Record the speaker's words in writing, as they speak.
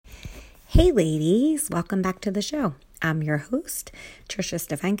Hey ladies, welcome back to the show. I'm your host, Trisha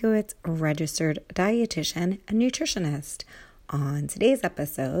Stefankowitz, registered dietitian and nutritionist. On today's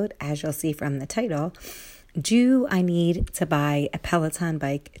episode, as you'll see from the title, do I need to buy a Peloton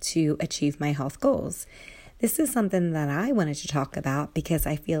bike to achieve my health goals? This is something that I wanted to talk about because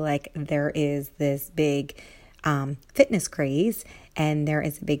I feel like there is this big fitness craze, and there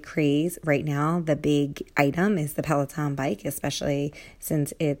is a big craze right now. The big item is the Peloton bike, especially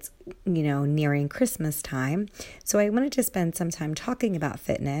since it's, nearing Christmas time. So I wanted to spend some time talking about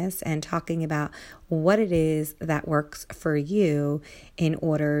fitness and talking about what it is that works for you in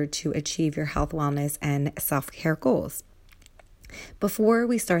order to achieve your health, wellness, and self-care goals. Before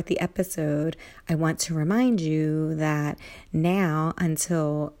we start the episode, I want to remind you that now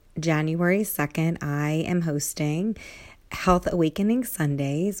until January 2nd, I am hosting Health Awakening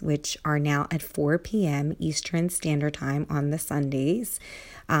Sundays, which are now at 4 p.m. Eastern Standard Time on the Sundays.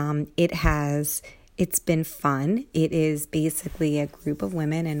 It's been fun. It is basically a group of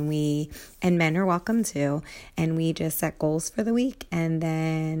women, and men are welcome too, and we just set goals for the week, and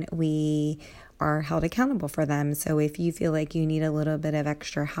then we are held accountable for them. So if you feel like you need a little bit of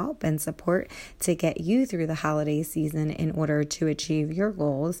extra help and support to get you through the holiday season in order to achieve your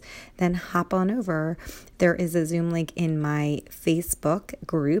goals, then hop on over. There is a Zoom link in my Facebook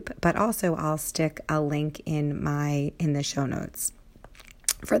group, but also I'll stick a link in the show notes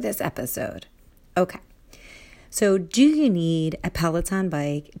for this episode. Okay. So do you need a Peloton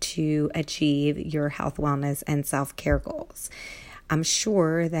bike to achieve your health, wellness, and self-care goals? I'm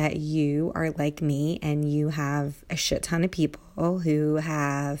sure that you are like me and you have a shit ton of people who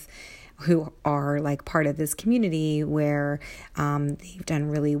are like part of this community where they've done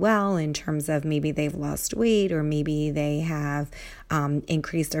really well in terms of maybe they've lost weight, or maybe they have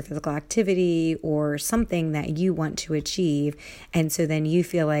increased their physical activity or something that you want to achieve. And so then you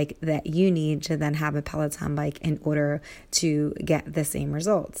feel like that you need to then have a Peloton bike in order to get the same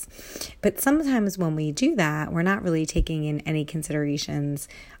results. But sometimes when we do that, we're not really taking in any considerations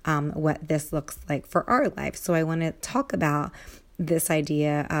what this looks like for our life. So I want to talk about this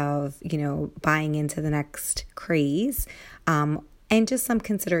idea of, buying into the next craze, and just some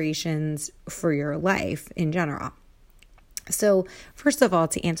considerations for your life in general. So first of all,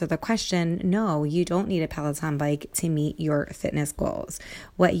 to answer the question, no, you don't need a Peloton bike to meet your fitness goals.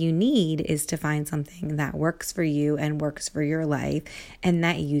 What you need is to find something that works for you and works for your life and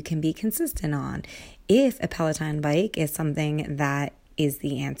that you can be consistent on. If a Peloton bike is something that is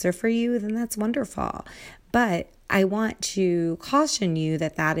the answer for you, then that's wonderful. But I want to caution you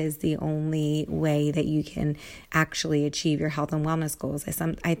that that is the only way that you can actually achieve your health and wellness goals.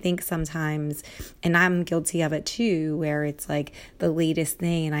 I think sometimes, and I'm guilty of it too, where it's like the latest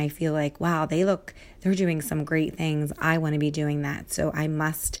thing and I feel like, wow, they're doing some great things. I want to be doing that. So I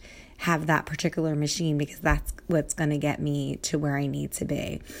must have that particular machine because that's what's going to get me to where I need to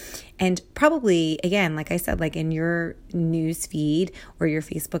be. And probably, again, like I said, like in your news feed or your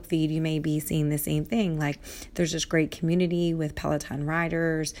Facebook feed, you may be seeing the same thing. Like there's this great community with Peloton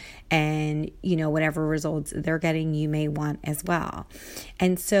riders and, whatever results they're getting, you may want as well.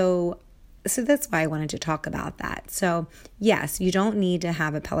 And so that's why I wanted to talk about that. So yes, you don't need to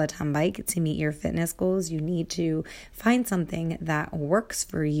have a Peloton bike to meet your fitness goals. You need to find something that works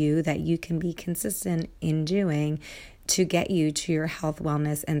for you, that you can be consistent in doing to get you to your health,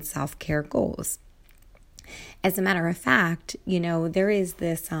 wellness, and self-care goals. As a matter of fact, there is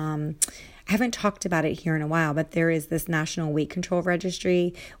this, I haven't talked about it here in a while, but there is this National Weight Control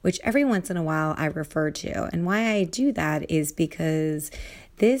Registry, which every once in a while I refer to. And why I do that is because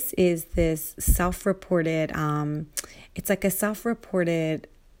this is this self-reported, it's like a self-reported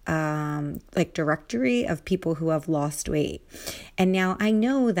directory of people who have lost weight. And now I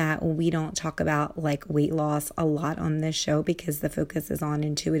know that we don't talk about like weight loss a lot on this show because the focus is on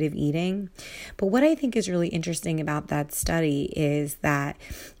intuitive eating. But what I think is really interesting about that study is that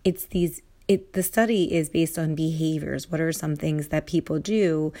the study is based on behaviors. What are some things that people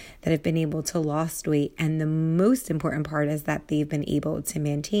do that have been able to lose weight? And the most important part is that they've been able to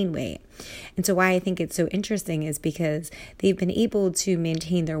maintain weight. And so why I think it's so interesting is because they've been able to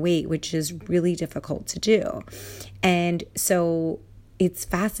maintain their weight, which is really difficult to do. And so it's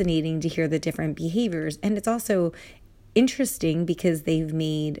fascinating to hear the different behaviors. And it's also interesting because they've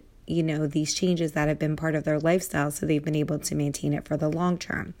made these changes that have been part of their lifestyle, so they've been able to maintain it for the long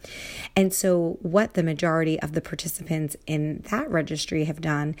term. And so what the majority of the participants in that registry have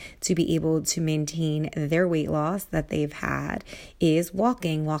done to be able to maintain their weight loss that they've had is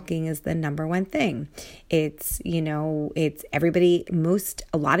walking. Walking is the number one thing. It's everybody,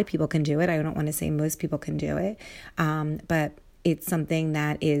 a lot of people can do it. I don't want to say most people can do it, but it's something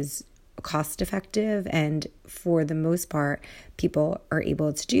that is cost effective, and for the most part, people are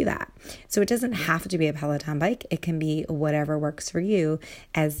able to do that. So it doesn't have to be a Peloton bike. It can be whatever works for you,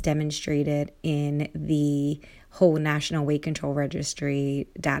 as demonstrated in the whole National Weight Control Registry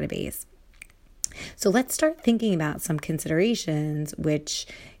database. So let's start thinking about some considerations that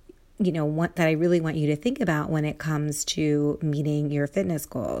I really want you to think about when it comes to meeting your fitness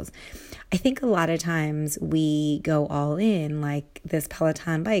goals. I think a lot of times we go all in, like this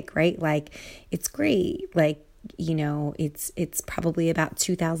Peloton bike, right? Like, it's great. Like, it's probably about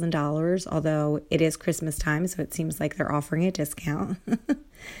 $2,000, although it is Christmas time, so it seems like they're offering a discount.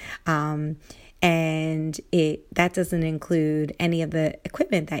 And that doesn't include any of the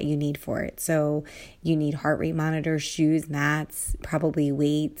equipment that you need for it. So you need heart rate monitors, shoes, mats, probably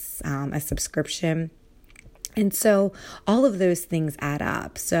weights, a subscription. And so all of those things add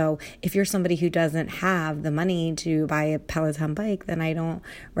up. So if you're somebody who doesn't have the money to buy a Peloton bike, then I don't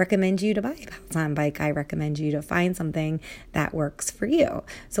recommend you to buy a Peloton bike. I recommend you to find something that works for you.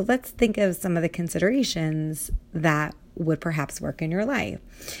 So let's think of some of the considerations that would perhaps work in your life.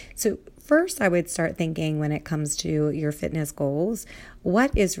 So first, I would start thinking, when it comes to your fitness goals,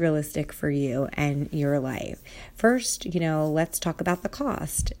 what is realistic for you and your life? First, let's talk about the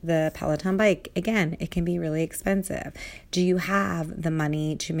cost. The Peloton bike, again, it can be really expensive. Do you have the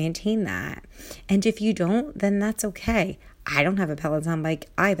money to maintain that? And if you don't, then that's okay. I don't have a Peloton bike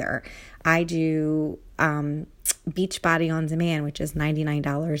either. I do Beachbody On Demand, which is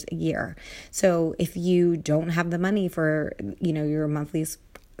 $99 a year. So if you don't have the money for, your monthly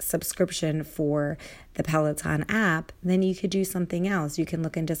subscription for the Peloton app, then you could do something else. You can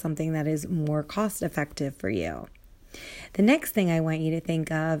look into something that is more cost effective for you. The next thing I want you to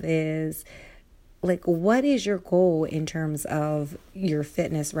think of is, what is your goal in terms of your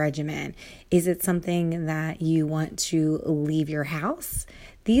fitness regimen? Is it something that you want to leave your house?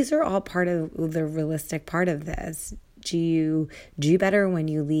 These are all part of the realistic part of this. Do you do better when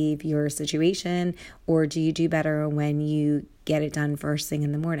you leave your situation, or do you do better when you get it done first thing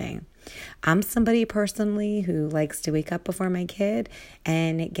in the morning? I'm somebody personally who likes to wake up before my kid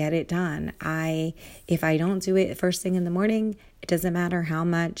and get it done. If I don't do it first thing in the morning, it doesn't matter how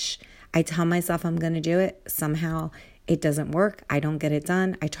much I tell myself I'm going to do it. Somehow it doesn't work. I don't get it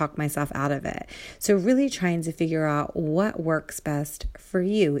done. I talk myself out of it. So really trying to figure out what works best for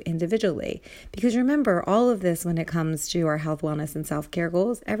you individually. Because remember, all of this, when it comes to our health, wellness, and self-care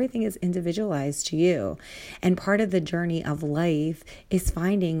goals, everything is individualized to you. And part of the journey of life is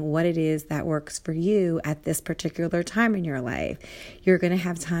finding what it is that works for you at this particular time in your life. You're going to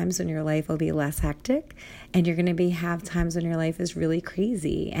have times when your life will be less hectic, and you're going to have times when your life is really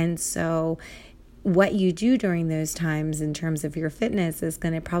crazy. And so what you do during those times in terms of your fitness is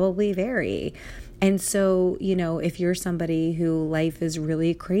going to probably vary. And so, if you're somebody who life is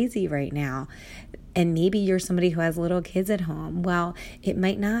really crazy right now, and maybe you're somebody who has little kids at home, well, it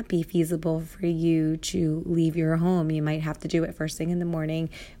might not be feasible for you to leave your home. You might have to do it first thing in the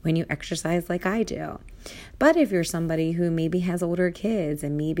morning when you exercise like I do. But if you're somebody who maybe has older kids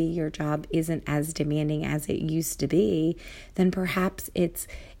and maybe your job isn't as demanding as it used to be, then perhaps it's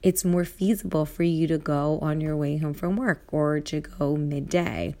more feasible for you to go on your way home from work or to go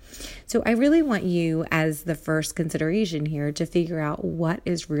midday. So I really want you, as the first consideration here, to figure out what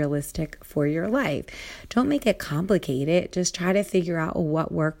is realistic for your life. Don't make it complicated. Just try to figure out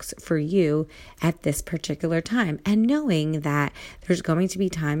what works for you at this particular time. And knowing that there's going to be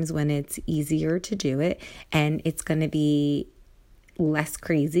times when it's easier to do it and it's going to be less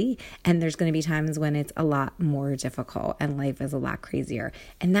crazy, and there's going to be times when it's a lot more difficult and life is a lot crazier.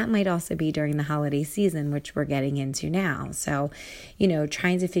 And that might also be during the holiday season, which we're getting into now. So,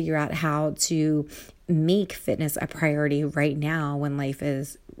 trying to figure out how to make fitness a priority right now when life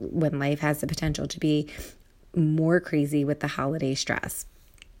has the potential to be more crazy with the holiday stress.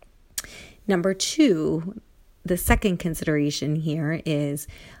 Number 2, the second consideration here is,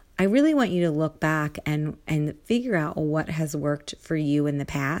 I really want you to look back and figure out what has worked for you in the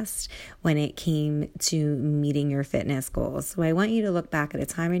past when it came to meeting your fitness goals. So I want you to look back at a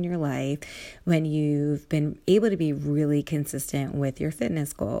time in your life when you've been able to be really consistent with your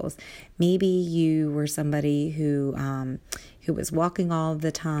fitness goals. Maybe you were somebody who was walking all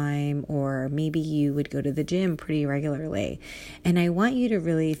the time, or maybe you would go to the gym pretty regularly. And I want you to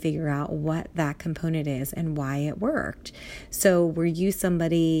really figure out what that component is and why it worked. So were you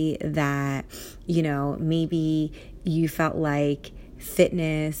somebody that, maybe you felt like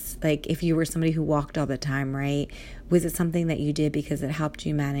fitness, like if you were somebody who walked all the time, right? Was it something that you did because it helped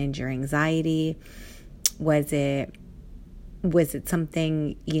you manage your anxiety? Was it Was it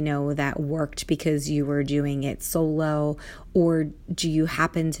something, that worked because you were doing it solo, or do you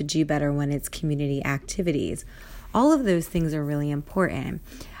happen to do better when it's community activities? All of those things are really important.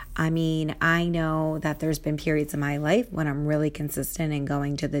 I mean, I know that there's been periods in my life when I'm really consistent in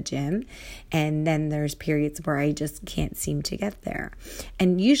going to the gym, and then there's periods where I just can't seem to get there.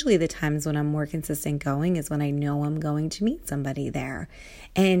 And usually the times when I'm more consistent going is when I know I'm going to meet somebody there.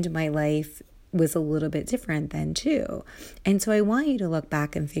 And my life was a little bit different then too. And so I want you to look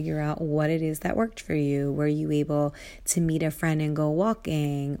back and figure out what it is that worked for you. Were you able to meet a friend and go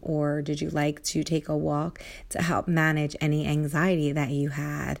walking, or did you like to take a walk to help manage any anxiety that you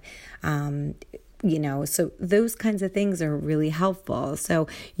had? So those kinds of things are really helpful. So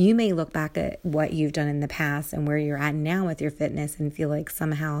you may look back at what you've done in the past and where you're at now with your fitness and feel like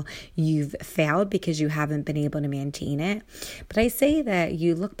somehow you've failed because you haven't been able to maintain it. But I say that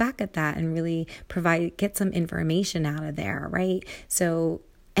you look back at that and really get some information out of there, right? So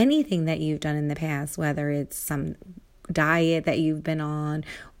anything that you've done in the past, whether it's some diet that you've been on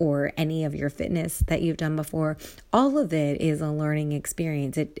or any of your fitness that you've done before, all of it is a learning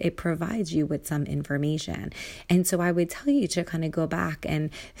experience. It provides you with some information. And so I would tell you to kind of go back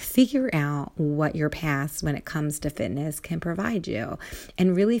and figure out what your past when it comes to fitness can provide you,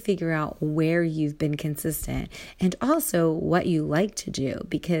 and really figure out where you've been consistent and also what you like to do,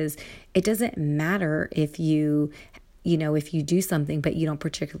 because it doesn't matter if you do something but you don't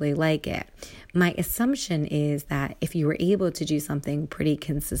particularly like it. My assumption is that if you were able to do something pretty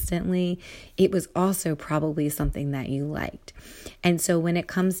consistently, it was also probably something that you liked. And so when it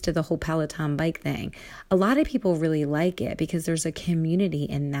comes to the whole Peloton bike thing, a lot of people really like it because there's a community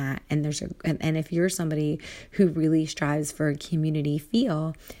in that. And and if you're somebody who really strives for a community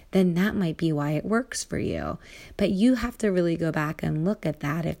feel, then that might be why it works for you. But you have to really go back and look at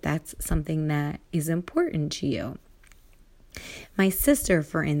that if that's something that is important to you. My sister,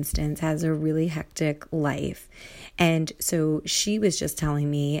 for instance, has a really hectic life. And so she was just telling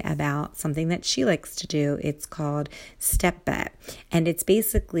me about something that she likes to do. It's called Step Bet. And it's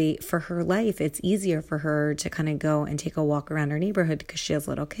basically, for her life, it's easier for her to kind of go and take a walk around her neighborhood because she has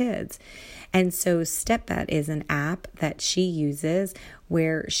little kids. And so Step Bet is an app that she uses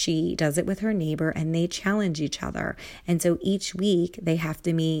where she does it with her neighbor and they challenge each other. And so each week they have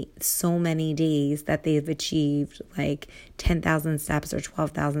to meet so many days that they've achieved like 10,000 steps or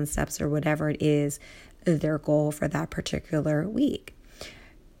 12,000 steps or whatever it is their goal for that particular week.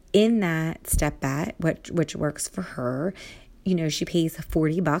 In that Step Bet, which works for her, she pays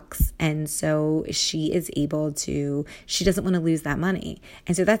 $40, and so she doesn't want to lose that money.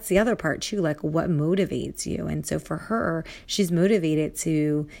 And so that's the other part too, like what motivates you. And so for her, she's motivated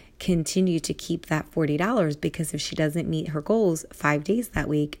to continue to keep that $40 because if she doesn't meet her goals 5 days that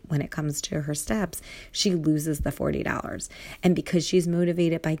week, when it comes to her steps, she loses the $40. And because she's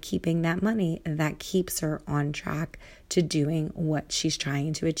motivated by keeping that money, that keeps her on track to doing what she's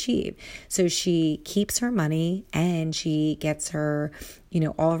trying to achieve. So she keeps her money and she gets her,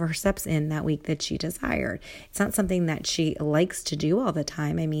 all of her steps in that week that she desired. It's not something that she likes to do all the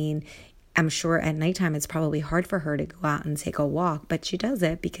time. I mean, I'm sure at nighttime it's probably hard for her to go out and take a walk, but she does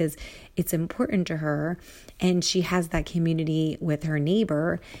it because it's important to her and she has that community with her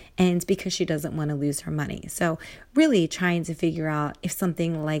neighbor and because she doesn't want to lose her money. So really trying to figure out if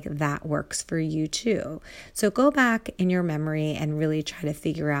something like that works for you too. So go back in your memory and really try to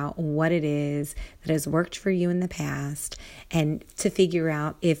figure out what it is that has worked for you in the past and to figure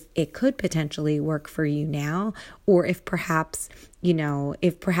out if it could potentially work for you now, or if perhaps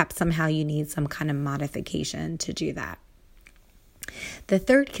somehow you need some kind of modification to do that. The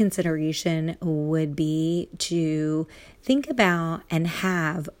third consideration would be to think about and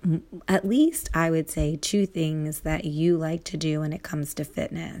have at least, I would say, 2 things that you like to do when it comes to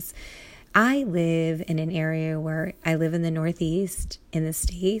fitness. I live in an area where I live in the Northeast in the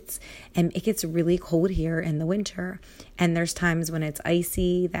States, and it gets really cold here in the winter. And there's times when it's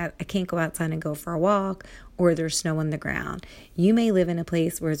icy that I can't go outside and go for a walk, or there's snow on the ground. You may live in a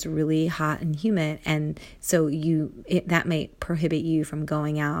place where it's really hot and humid, and so that may prohibit you from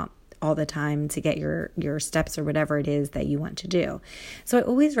going out all the time to get your steps or whatever it is that you want to do. So I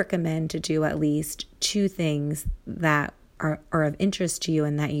always recommend to do at least 2 things that are of interest to you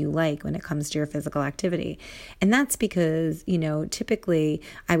and that you like when it comes to your physical activity. And that's because, typically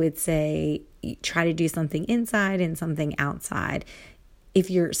I would say try to do something inside and something outside. If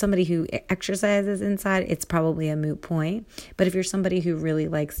you're somebody who exercises inside, it's probably a moot point. But if you're somebody who really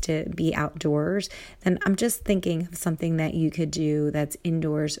likes to be outdoors, then I'm just thinking of something that you could do that's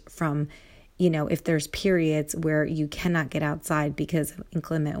indoors from if there's periods where you cannot get outside because of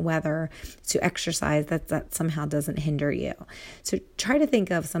inclement weather to exercise, that somehow doesn't hinder you. So try to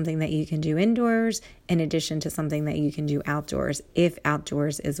think of something that you can do indoors in addition to something that you can do outdoors, if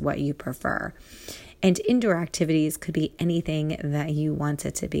outdoors is what you prefer. And indoor activities could be anything that you want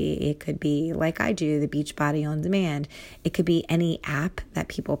it to be. It could be, like I do, the Beachbody On Demand. It could be any app that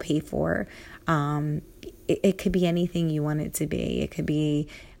people pay for. It could be anything you want it to be. It could be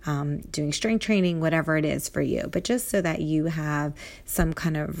doing strength training, whatever it is for you. But just so that you have some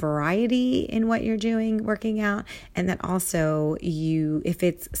kind of variety in what you're doing, working out, and that also if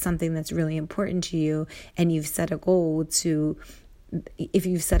it's something that's really important to you and you've set a goal if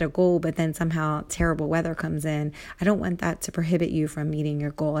you've set a goal, but then somehow terrible weather comes in, I don't want that to prohibit you from meeting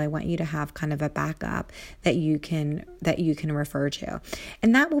your goal. I want you to have kind of a backup that you can refer to.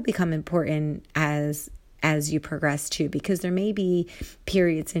 And that will become important as you progress too, because there may be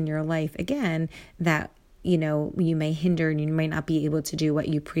periods in your life, again, that, you may hinder and you might not be able to do what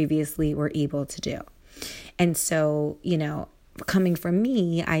you previously were able to do. And so, coming from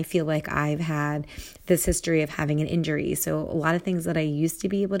me, I feel like I've had this history of having an injury. So a lot of things that I used to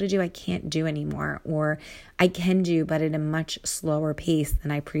be able to do, I can't do anymore, or I can do, but at a much slower pace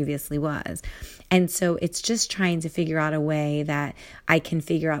than I previously was. And so it's just trying to figure out a way that I can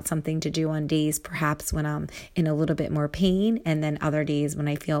figure out something to do on days perhaps when I'm in a little bit more pain, and then other days when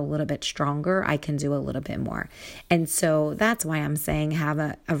I feel a little bit stronger, I can do a little bit more. And so that's why I'm saying have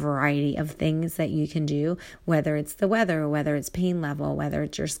a variety of things that you can do, whether it's the weather, whether it's pain level, whether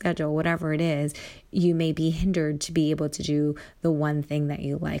it's your schedule, whatever it is. You may be hindered to be able to do the one thing that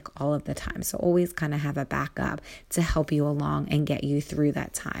you like all of the time. So always kind of have a backup to help you along and get you through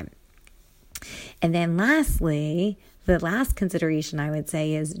that time. And then lastly, the last consideration I would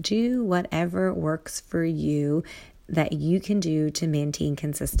say is do whatever works for you that you can do to maintain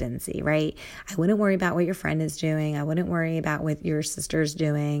consistency, right? I wouldn't worry about what your friend is doing. I wouldn't worry about what your sister's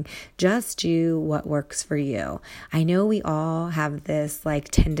doing. Just do what works for you. I know we all have this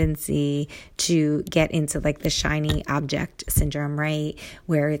tendency to get into the shiny object syndrome, right?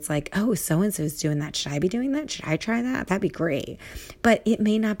 Where it's oh, so-and-so's doing that. Should I be doing that? Should I try that? That'd be great. But it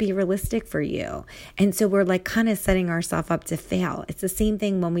may not be realistic for you. And so we're kind of setting ourselves up to fail. It's the same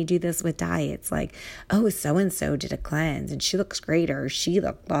thing when we do this with diets. Oh, so-and-so did a cleanse and she looks great, or she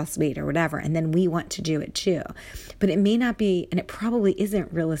lost weight or whatever, and then we want to do it too. But it may not be, and it probably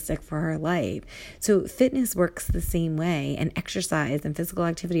isn't realistic for our life. So fitness works the same way, and exercise and physical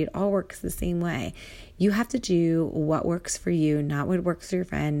activity, it all works the same way. You have to do what works for you, not what works for your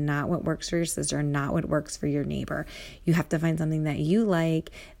friend, not what works for your sister, not what works for your neighbor. You have to find something that you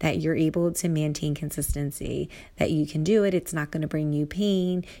like, that you're able to maintain consistency, that you can do it. It's not going to bring you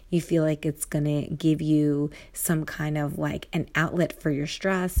pain. You feel like it's going to give you some kind of an outlet for your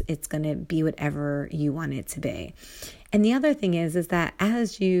stress. It's going to be whatever you want it to be. And the other thing is that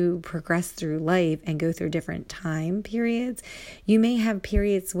as you progress through life and go through different time periods, you may have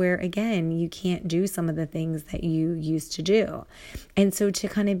periods where, again, you can't do some of the things that you used to do. And so to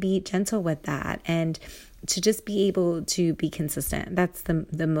kind of be gentle with that and to just be able to be consistent, that's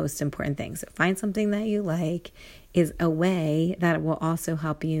the most important thing. So find something that you like is a way that will also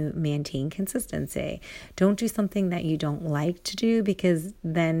help you maintain consistency. Don't do something that you don't like to do, because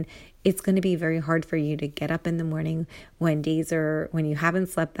then it's going to be very hard for you to get up in the morning when you haven't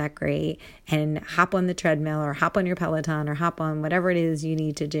slept that great and hop on the treadmill or hop on your Peloton or hop on whatever it is you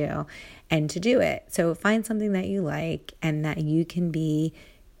need to do and to do it. So find something that you like and that you can be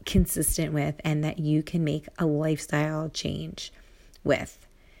consistent with and that you can make a lifestyle change with.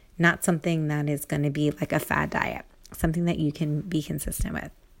 Not something that is going to be like a fad diet, something that you can be consistent with.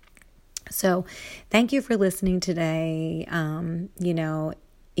 So thank you for listening today.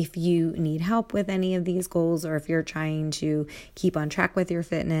 If you need help with any of these goals, or if you're trying to keep on track with your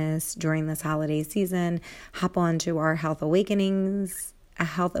fitness during this holiday season, hop on to our Health Awakening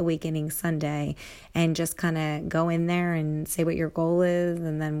Sunday and just kind of go in there and say what your goal is,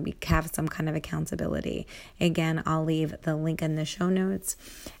 and then we have some kind of accountability. Again, I'll leave the link in the show notes.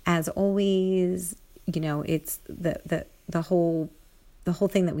 As always, it's the whole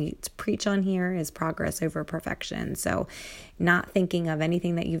thing that we preach on here is progress over perfection. So not thinking of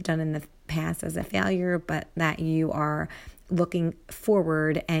anything that you've done in the past as a failure, but that you are looking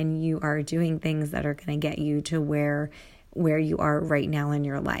forward and you are doing things that are going to get you to where you are right now in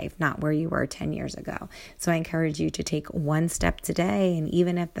your life, not where you were 10 years ago. So I encourage you to take one step today. And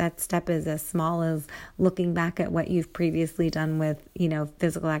even if that step is as small as looking back at what you've previously done with,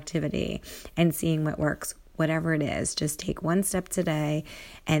 physical activity and seeing what works, whatever it is, just take one step today,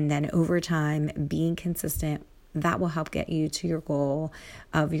 and then over time, being consistent that will help get you to your goal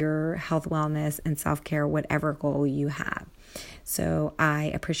of your health, wellness, and self-care, whatever goal you have. So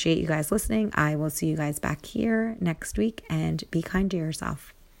I appreciate you guys listening. I will see you guys back here next week, and be kind to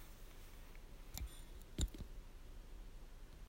yourself.